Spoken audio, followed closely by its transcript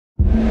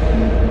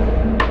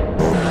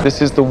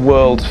This is the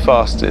world's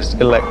fastest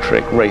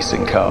electric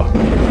racing car.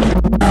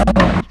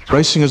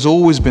 Racing has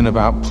always been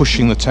about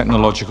pushing the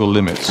technological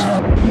limits.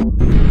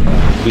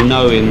 We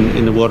know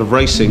in the world of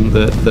racing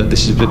that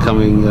this is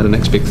becoming the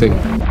next big thing.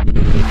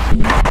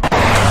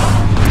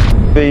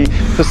 The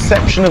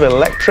perception of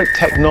electric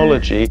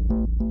technology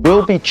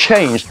will be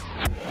changed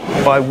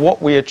by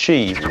what we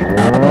achieve.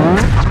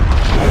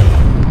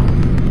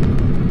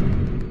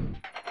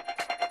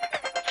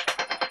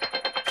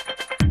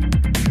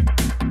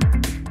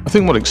 I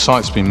think what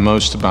excites me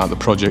most about the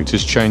project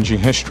is changing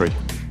history.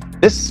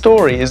 This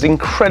story is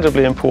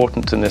incredibly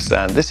important to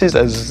Nissan. This is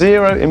a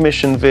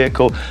zero-emission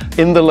vehicle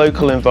in the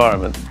local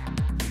environment.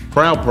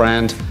 For our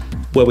brand,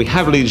 where we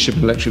have leadership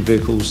in electric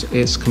vehicles,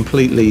 it's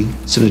completely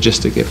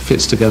synergistic. It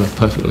fits together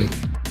perfectly.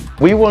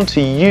 We want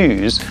to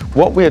use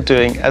what we're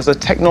doing as a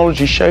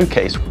technology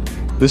showcase.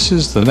 This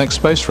is the next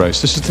space race.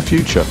 This is the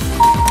future.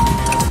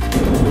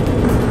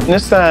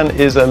 Nissan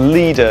is a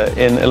leader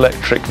in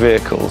electric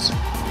vehicles.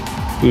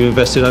 We've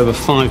invested over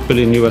 $5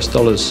 billion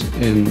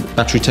in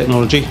battery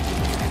technology.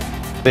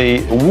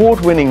 The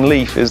award-winning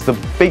Leaf is the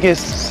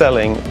biggest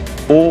selling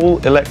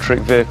all-electric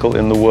vehicle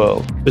in the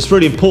world. It's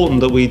really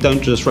important that we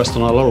don't just rest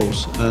on our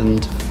laurels,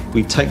 and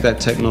we take that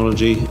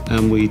technology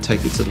and we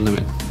take it to the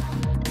limit.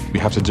 What we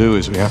have to do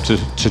is we have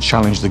to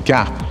challenge the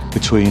gap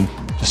between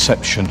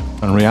perception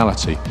and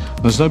reality.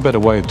 And there's no better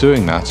way of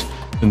doing that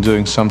than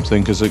doing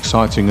something as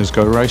exciting as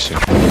go racing.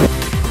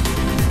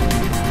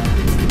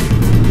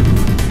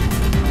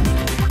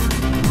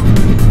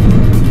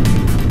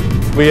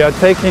 We are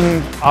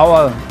taking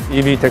our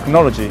EV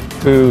technology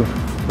to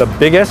the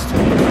biggest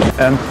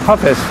and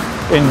toughest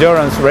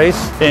endurance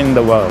race in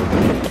the world,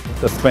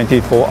 the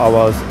 24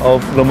 Hours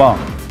of Le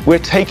Mans. We're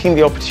taking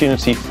the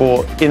opportunity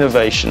for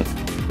innovation.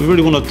 We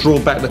really want to draw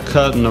back the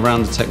curtain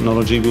around the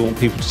technology. We want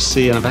people to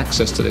see and have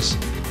access to this.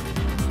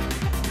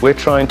 We're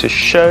trying to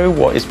show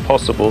what is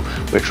possible.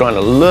 We're trying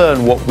to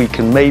learn what we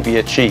can maybe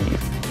achieve.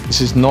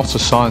 This is not a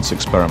science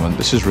experiment,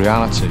 this is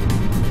reality.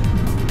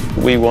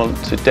 We want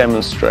to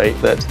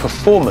demonstrate that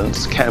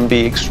performance can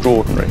be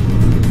extraordinary.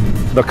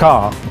 The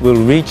car will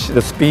reach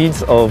the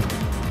speeds of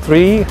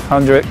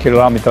 300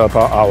 km per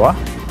hour.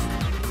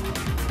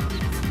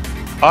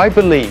 I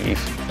believe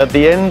at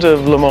the end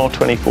of Le Mans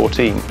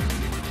 2014,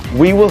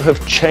 we will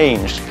have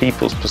changed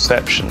people's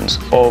perceptions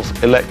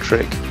of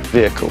electric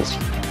vehicles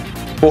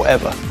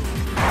forever.